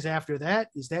champion is after that?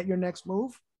 Is that your next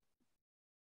move?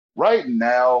 Right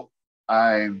now,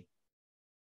 I'm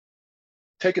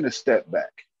taking a step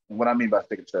back. And what I mean by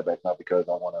taking a step back, not because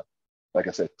I want to, like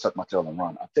I said, tuck my tail and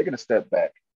run. I'm taking a step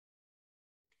back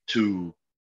to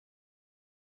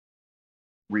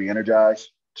re-energize,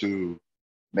 to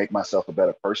make myself a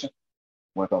better person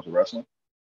when it comes to wrestling.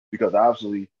 Because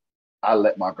obviously, I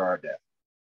let my guard down.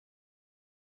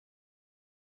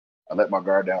 I let my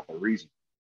guard down for a reason.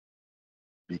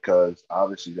 Because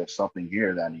obviously, there's something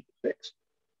here that I need to fix.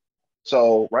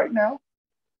 So right now,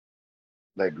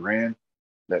 let Grin,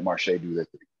 let Marche do their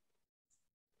thing.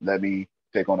 Let me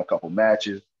take on a couple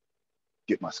matches,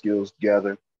 get my skills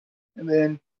together, and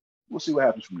then we'll see what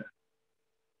happens from there.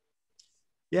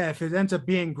 Yeah, if it ends up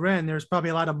being Grin, there's probably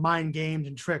a lot of mind games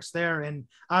and tricks there. And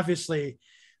obviously,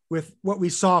 with what we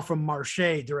saw from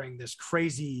Marche during this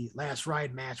crazy last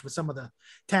ride match with some of the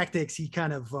tactics he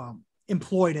kind of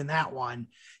employed in that one,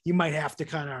 you might have to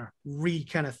kind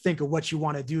of think of what you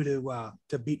want to do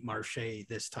to beat Marche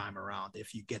this time around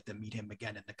if you get to meet him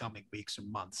again in the coming weeks or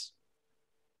months.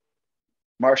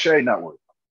 Marche, not worried.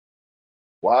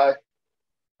 Why?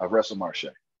 I've wrestled Marche.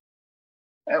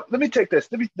 And let me take this.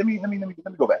 Let me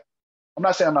go back. I'm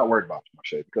not saying I'm not worried about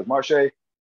Marche because Marche,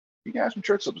 he got some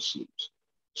tricks up his sleeves.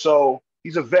 So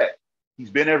he's a vet. He's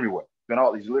been everywhere.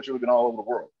 He's literally been all over the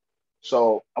world.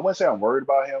 So I wouldn't say I'm worried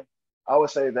about him. I would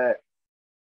say that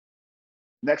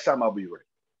next time I'll be ready.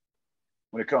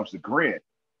 When it comes to Grin,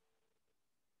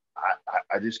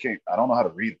 I just can't. I don't know how to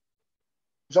read him.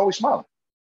 He's always smiling.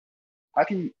 How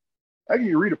can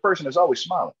you read a person that's always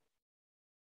smiling?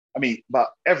 I mean, about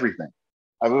everything.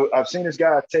 I've seen this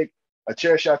guy take a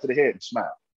chair shot to the head and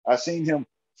smile. I've seen him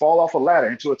fall off a ladder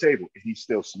into a table and he's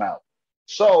still smiling.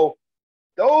 So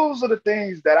those are the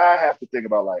things that I have to think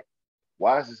about. Like,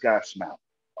 why is this guy smiling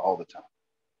all the time?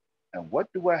 And what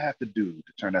do I have to do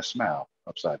to turn that smile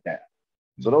upside down?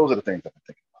 So those are the things I've been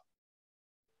thinking about.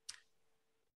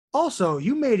 Also,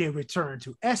 you made a return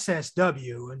to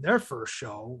SSW in their first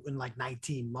show in like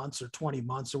 19 months or 20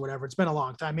 months or whatever. It's been a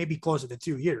long time, maybe closer to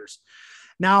 2 years.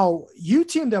 Now, you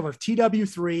teamed up with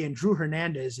TW3 and Drew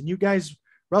Hernandez, and you guys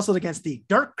wrestled against the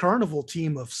Dark Carnival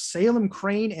team of Salem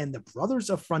Crane and the Brothers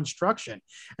of Construction.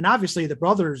 And obviously, the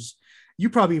brothers, you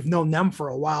probably have known them for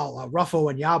a while. Ruffo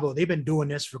and Yabo, they've been doing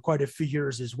this for quite a few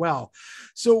years as well.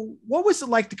 So what was it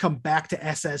like to come back to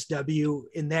SSW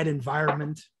in that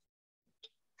environment?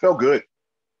 Felt good.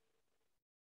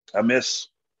 I miss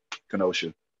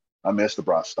Kenosha. I miss the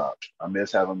brat stop. I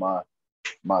miss having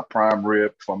my prime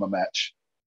rib for my match.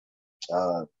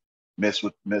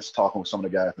 Miss talking with some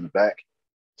of the guys in the back.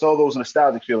 So those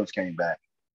nostalgic feelings came back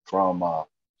from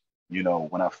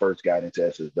when I first got into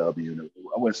SSW. And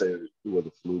I wouldn't say it was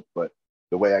a fluke, but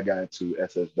the way I got into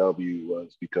SSW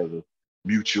was because of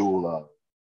mutual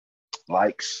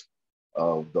likes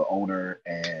of the owner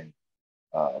and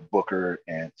Booker,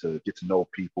 and to get to know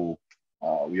people.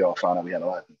 We all found out we had a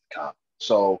lot in common.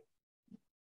 So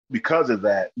because of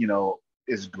that,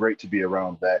 it's great to be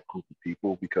around that group of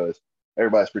people because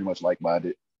everybody's pretty much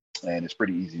like-minded and it's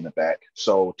pretty easy in the back.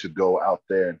 So to go out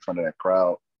there in front of that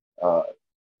crowd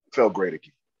felt great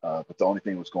again. But the only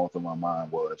thing that was going through my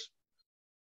mind was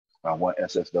I want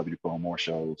SSW to put on more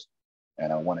shows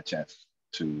and I want a chance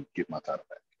to get my title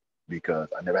back because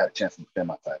I never had a chance to defend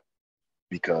my title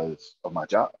because of my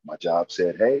job. My job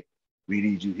said, hey, we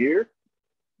need you here.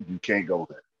 You can't go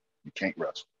there. You can't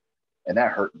wrestle. And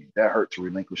that hurt me. That hurt to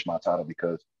relinquish my title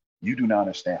because you do not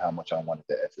understand how much I wanted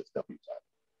the SSW title.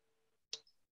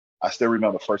 I still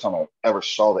remember the first time I ever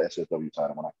saw the SSW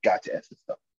title when I got to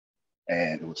SSW.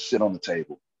 And it would sit on the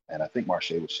table. And I think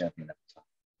Marche was champion at the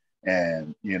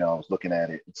time. And, I was looking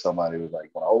at it and somebody was like,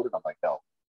 want to hold it? I'm like, no.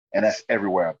 And that's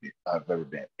everywhere I've ever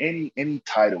been. Any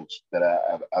titles that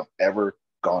I've ever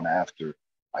gone after,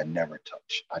 I never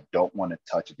touch. I don't want to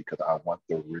touch it because I want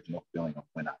the original feeling of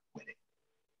when I win it.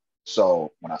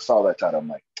 So when I saw that title, I'm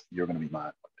like, you're going to be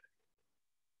mine one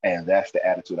day. And that's the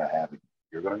attitude I have.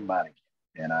 You're going to be mine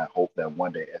again. And I hope that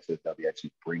one day SSW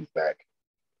actually brings back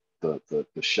the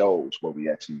shows where we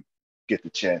actually get the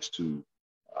chance to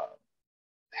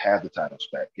have the titles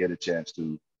back, get a chance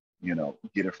to,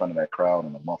 get in front of that crowd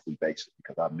on a monthly basis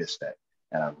because I missed that.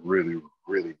 And I really,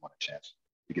 really want a chance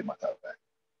to get my title back.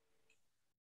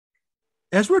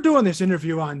 As we're doing this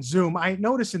interview on Zoom, I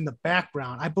notice in the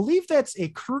background, I believe that's a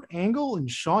Kurt Angle and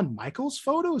Shawn Michaels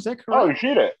photo. Is that correct? Oh, you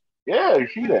see that? Yeah, you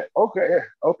see that.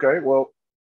 Okay. Well,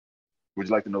 Would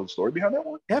you like to know the story behind that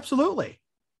one? Absolutely.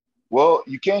 Well,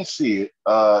 you can't see it,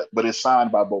 but it's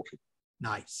signed by both of them.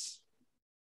 Nice.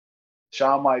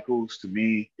 Shawn Michaels, to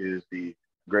me, is the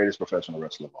greatest professional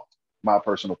wrestler of all time. My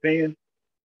personal opinion.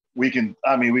 We can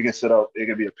sit up. It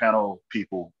could be a panel of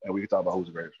people, and we can talk about who's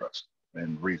the greatest wrestler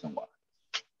and the reason why.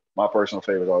 My personal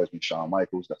favorite has always been Shawn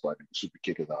Michaels. That's why I think the Super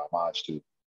Kick is a homage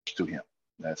to him.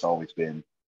 That's always been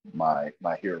my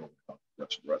hero when it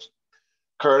comes to wrestling.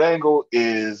 Kurt Angle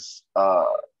is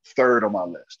third on my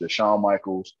list. There's Shawn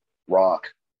Michaels, Rock,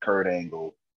 Kurt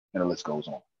Angle, and the list goes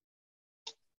on.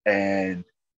 And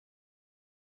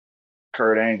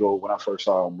Kurt Angle, when I first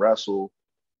saw him wrestle,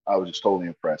 I was just totally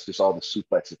impressed. Just all the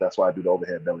suplexes. That's why I do the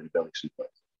overhead belly-to-belly suplex,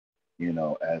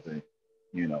 as a,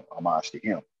 homage to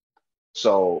him.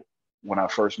 So when I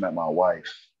first met my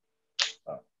wife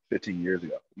 15 years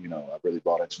ago, I really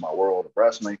brought into my world of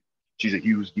wrestling. She's a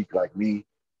huge geek like me.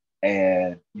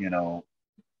 And, one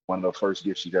of the first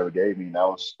gifts she ever gave me, that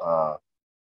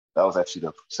was actually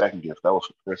the second gift. That was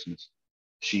for Christmas.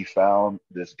 She found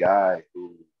this guy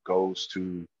who goes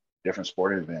to different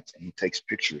sporting events and he takes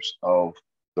pictures of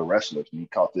the wrestlers. And he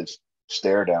caught this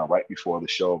stare down right before the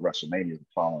show of WrestleMania the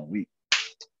following week.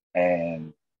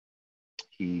 And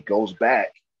he goes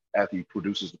back after he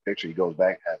produces the picture. He goes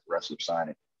back, has the wrestler sign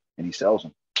it, and he sells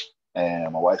them.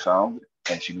 And my wife found it,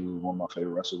 and she knew it was one of my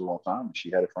favorite wrestlers of all time. And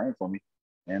she had it framed for me,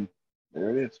 and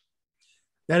there it is.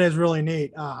 That is really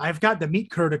neat. I've got to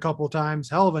meet Kurt a couple of times.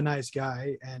 Hell of a nice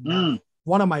guy, and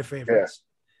one of my favorites.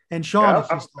 Yeah. And Shawn,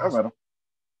 I met him.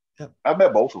 Yep. I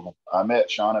met both of them. I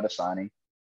met Shawn at a signing,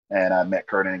 and I met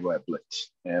Kurt Angle at Blitz,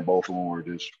 and both of them were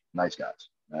just nice guys.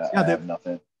 I have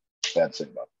nothing bad to say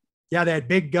about them. Yeah, that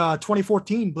big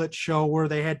 2014 Blitz show where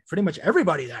they had pretty much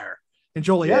everybody there in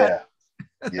Joliet.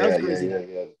 Yeah.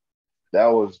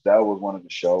 That was one of the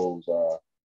shows.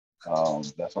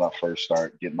 That's when I first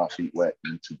started getting my feet wet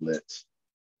into Blitz,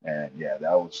 and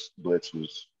Blitz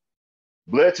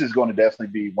is going to definitely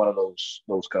be one of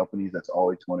those companies that's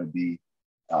always going to be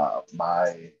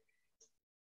my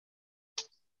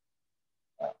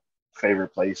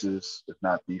favorite places, if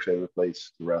not the favorite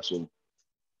place to wrestle.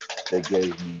 They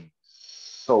gave me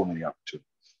so many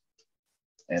opportunities,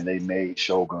 and they made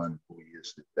Shogun who he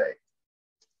is today.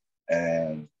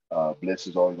 And Blitz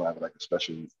is always going to have like a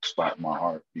special spot in my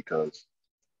heart because,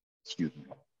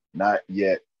 not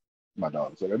yet. My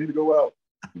dog is like, I need to go out.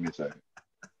 Give me a second.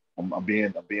 I'm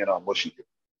being mushy here.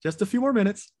 Just a few more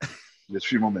minutes. Just a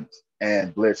few more minutes.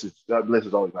 And Blitz is always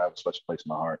going to have a special place in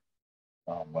my heart.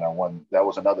 When I won, that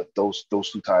was another those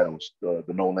two titles, the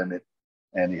No Limit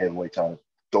and the heavyweight titles.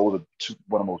 Those are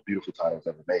one of the most beautiful titles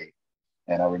ever made.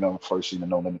 And I remember first seeing the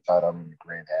No Limit title. I remember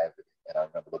Grand have it, and I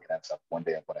remember looking at something one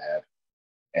day I'm going to have it.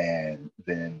 And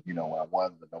then, when I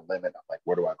won the No Limit, I'm like,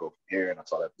 where do I go from here? And I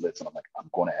saw that Blitz, and I'm like, I'm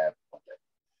going to have it one day.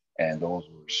 And those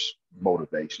were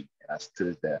motivation. And to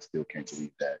this day, I still can't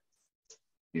believe that,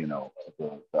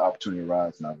 the opportunity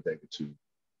arises, and I was able to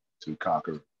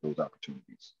conquer those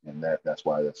opportunities. And that's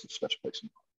why that's a special place in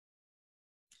my heart.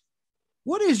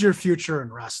 What is your future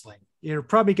in wrestling? You're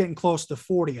probably getting close to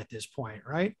 40 at this point,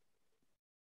 right?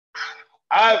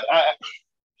 I've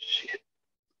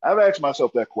asked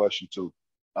myself that question too.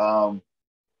 I'm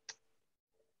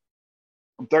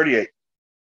 38,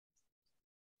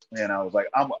 and I was like,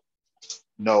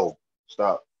 no,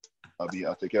 stop. I'll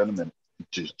take care in a minute.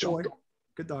 Just jump on.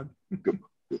 Good dog. Good.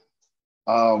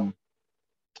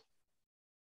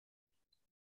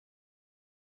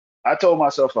 I told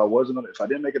myself if I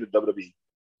didn't make it to WWE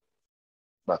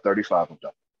by 35, I'm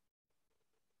done.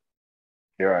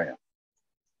 Here I am.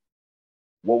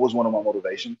 What was one of my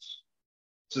motivations?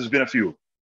 There's been a few.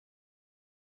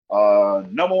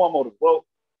 Number one motive. Well,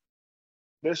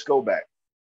 let's go back.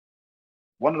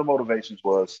 One of the motivations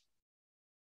was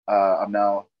I'm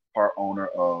now part owner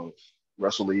of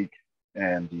Wrestle League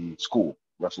and the school,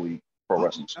 Wrestle League Pro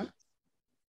Wrestling School.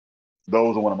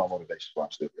 Those are one of my motivations why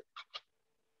I'm still here.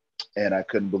 And I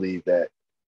couldn't believe that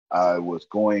I was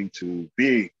going to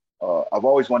be, I've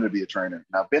always wanted to be a trainer, and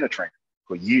I've been a trainer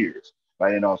for years, but I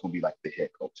didn't know I was going to be like the head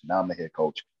coach. Now I'm the head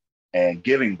coach. And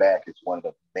giving back is one of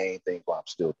the main things why I'm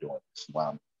still doing this, why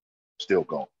I'm still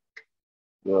going.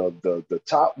 The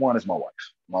top one is my wife.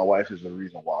 My wife is the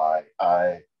reason why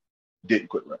I didn't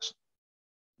quit wrestling.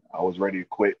 I was ready to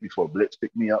quit before Blitz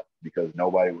picked me up because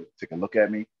nobody would take a look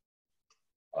at me.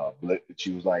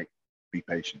 She was like, be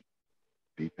patient.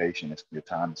 Be patient. Your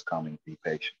time is coming. Be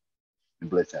patient. And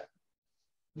Blitz happened.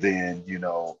 Then,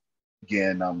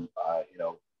 again,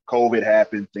 COVID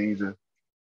happened. Things are,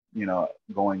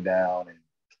 going down.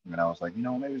 And I was like,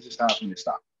 maybe it's just time for me to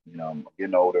stop. I'm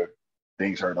getting older.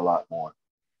 Things hurt a lot more.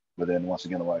 But then once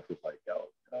again, the wife was like, yo,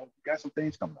 you got some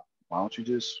things coming up. Why don't you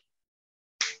just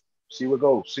see what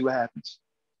goes, see what happens?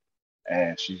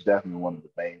 And she's definitely one of the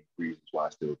main reasons why I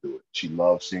still do it. She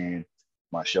loves seeing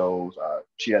my shows.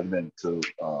 She hasn't been to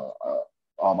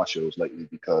all my shows lately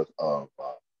because of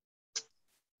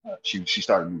she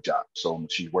started a new job. So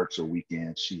she works her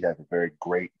weekends. She has a very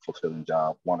great, fulfilling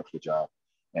job, wonderful job.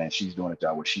 And she's doing a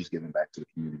job where she's giving back to the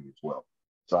community as well.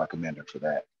 So I commend her for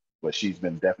that. But she's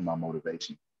been definitely my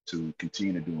motivation to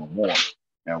continue to do more.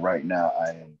 And right now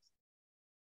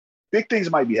big things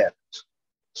might be happening.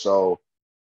 So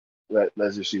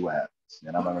let's just see what happens.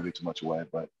 And I'm not gonna give too much away,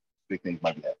 but big things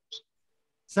might be happening.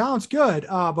 Sounds good.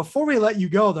 Before we let you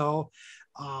go though,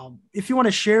 if you want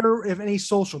to share if any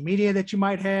social media that you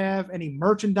might have, any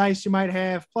merchandise you might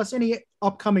have, plus any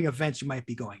upcoming events you might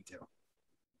be going to.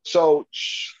 So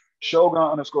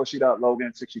Shogun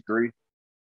 _C.Logan 63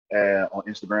 on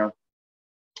Instagram.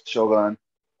 Shogun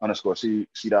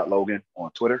 _C.Logan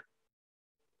on Twitter.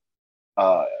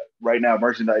 Right now,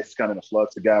 merchandise is kind of in a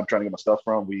flux. The guy I'm trying to get my stuff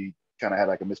from, we kind of had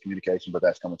like a miscommunication, but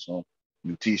that's coming soon.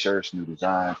 New t-shirts, new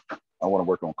design. I want to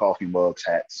work on coffee mugs,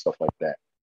 hats, stuff like that.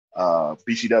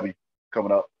 BCW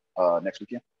coming up next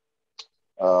weekend,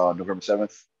 November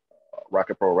 7th.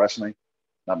 Rocket Pro Wrestling.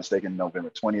 Not mistaken,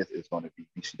 November 20th is going to be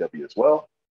BCW as well.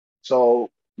 So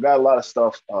we got a lot of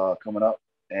stuff coming up,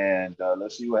 and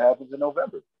let's see what happens in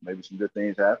November. Maybe some good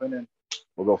things happen, and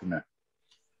we'll go from there.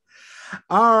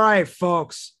 All right,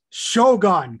 folks.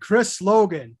 Shogun, Chris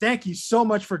Logan, thank you so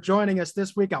much for joining us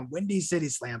this week on Windy City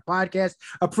Slam Podcast.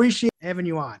 Appreciate having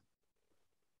you on.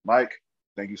 Mike,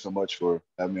 thank you so much for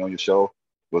having me on your show.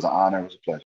 It was an honor. It was a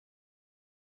pleasure.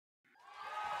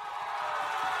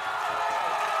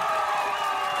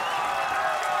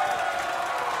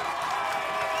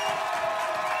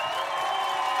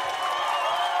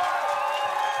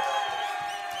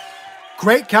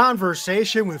 Great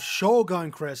conversation with Shogun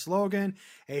Chris Logan,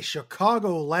 a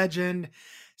Chicago legend.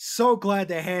 So glad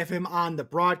to have him on the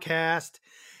broadcast.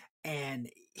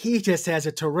 And he just has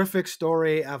a terrific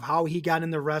story of how he got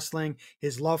into wrestling,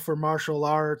 his love for martial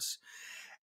arts.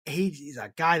 He's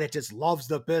a guy that just loves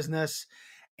the business.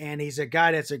 And he's a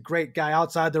guy that's a great guy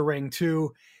outside the ring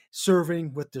too,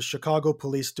 serving with the Chicago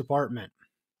Police Department.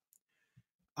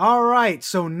 All right,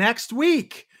 so next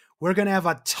week, we're going to have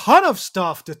a ton of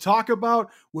stuff to talk about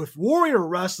with Warrior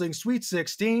Wrestling Sweet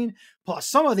 16, plus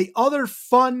some of the other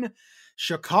fun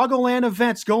Chicagoland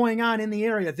events going on in the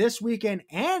area this weekend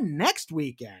and next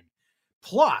weekend.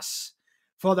 Plus,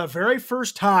 for the very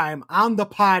first time on the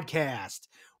podcast,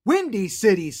 Windy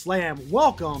City Slam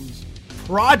welcomes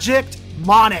Project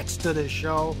Monix to the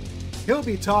show. He'll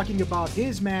be talking about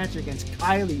his match against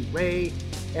Kylie Ray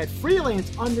at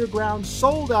Freelance Underground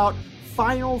sold out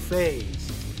final phase.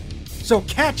 So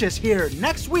catch us here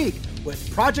next week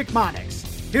with Project Monix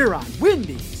here on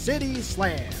Windy City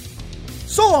Slam.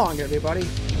 So long, everybody.